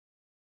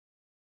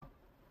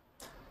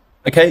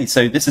Okay,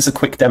 so this is a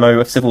quick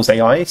demo of Civils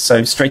AI.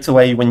 So straight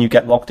away when you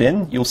get logged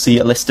in, you'll see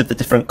a list of the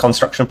different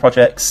construction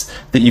projects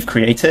that you've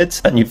created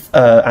and you've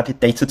added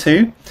data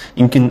to.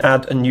 You can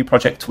add a new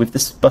project with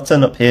this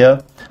button up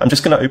here. I'm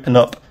just going to open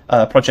up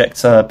a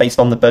project based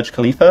on the Burj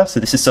Khalifa.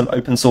 So this is some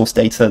open source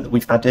data that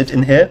we've added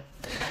in here.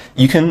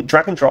 You can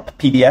drag and drop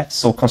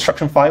PDFs or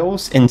construction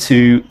files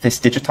into this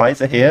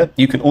digitizer here.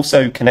 You can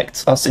also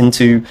connect us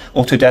into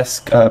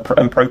Autodesk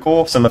and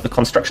Procore, some of the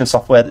construction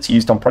software that's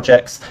used on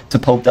projects, to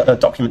pull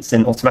documents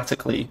in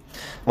automatically.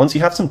 Once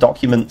you have some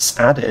documents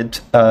added,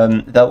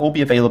 they'll all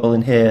be available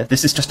in here.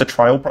 This is just a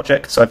trial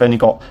project, so I've only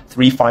got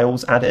 3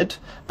 files added,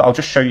 but I'll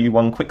just show you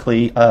one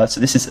quickly. So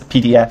this is a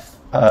PDF.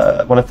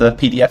 One of the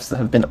PDFs that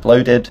have been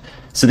uploaded.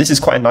 So this is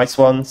quite a nice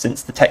one,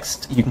 since the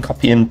text, you can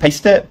copy and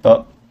paste it,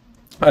 but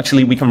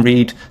actually we can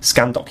read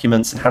scanned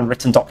documents and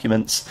handwritten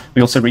documents.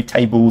 We also read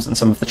tables and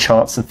some of the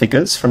charts and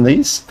figures from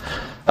these.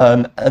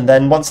 And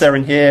then once they're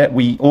in here,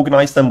 we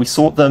organize them, we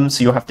sort them,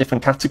 so you'll have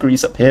different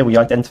categories up here. We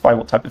identify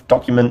what type of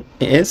document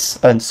it is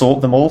and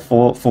sort them all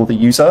for the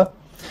user.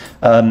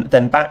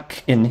 Then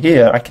back in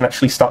here, I can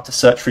actually start to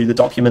search through the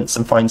documents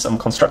and find some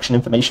construction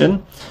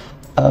information.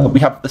 We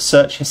have the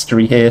search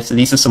history here, so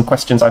these are some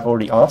questions I've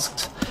already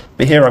asked.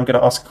 But here I'm going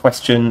to ask a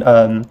question,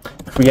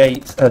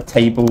 create a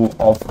table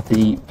of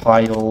the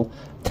pile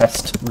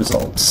test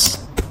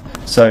results.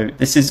 So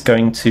this is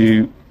going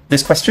to,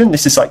 this question,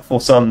 this is like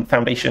for some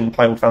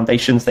piled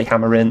foundations they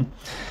hammer in.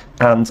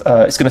 And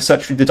it's going to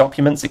search through the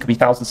documents. It could be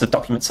thousands of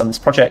documents on this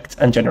project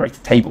and generate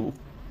a table.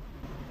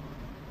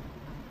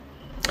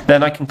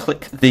 Then I can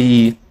click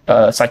the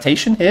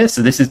citation here.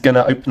 So this is going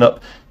to open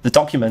up the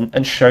document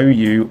and show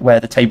you where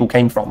the table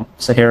came from.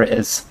 So here it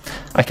is.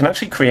 I can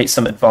actually create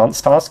some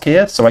advanced task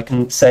here. So I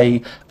can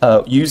say,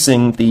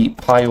 using the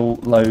pile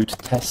load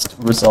test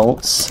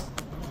results,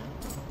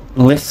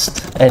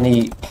 list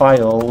any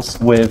piles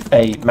with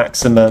a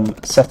maximum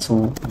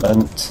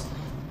settlement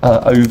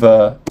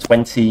over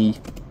 20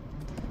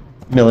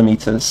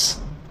 millimeters.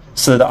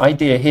 So the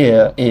idea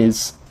here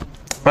is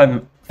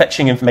I'm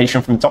fetching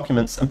information from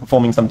documents and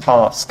performing some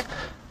task.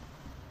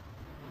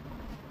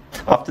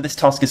 After this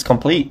task is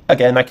complete,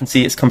 again, I can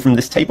see it's come from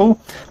this table.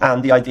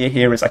 And the idea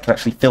here is I can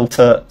actually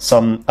filter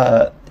some,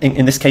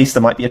 in this case,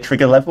 there might be a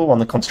trigger level on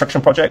the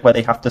construction project where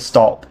they have to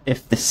stop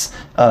if this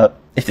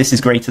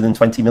is greater than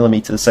 20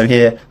 millimeters. So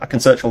here I can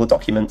search all the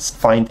documents,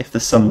 find if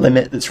there's some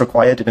limit that's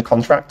required in a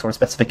contract or a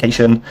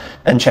specification,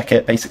 and check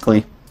it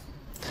basically.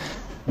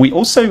 We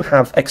also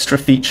have extra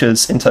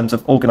features in terms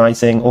of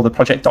organizing all the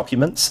project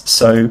documents.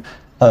 So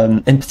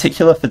in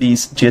particular for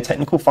these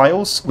geotechnical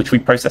files, which we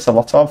process a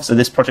lot of. So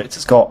this project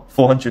has got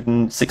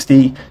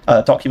 460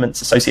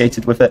 documents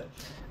associated with it.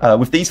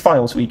 With these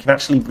files, we can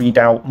actually read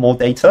out more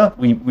data.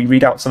 We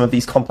read out some of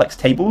these complex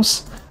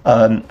tables.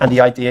 And the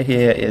idea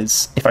here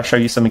is, if I show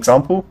you some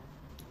example,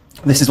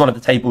 this is one of the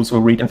tables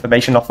we'll read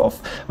information off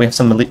of. We have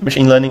some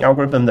machine learning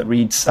algorithm that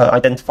reads,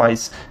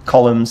 identifies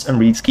columns and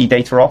reads key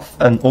data off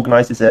and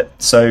organizes it.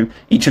 So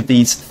each of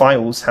these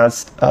files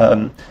has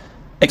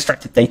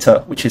extracted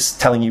data, which is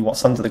telling you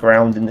what's under the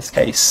ground in this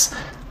case.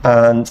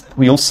 And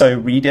we also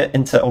read it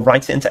into, or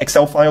write it into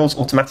Excel files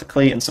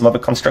automatically and some other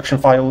construction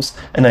files.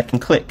 And I can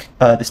click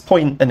this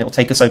point and it'll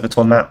take us over to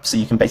a map, so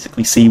you can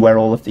basically see where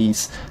all of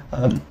these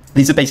are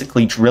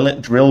basically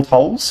drilled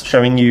holes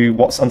showing you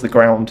what's under the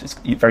ground. It's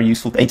very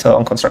useful data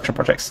on construction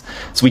projects.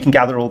 So we can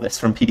gather all this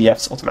from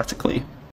PDFs automatically.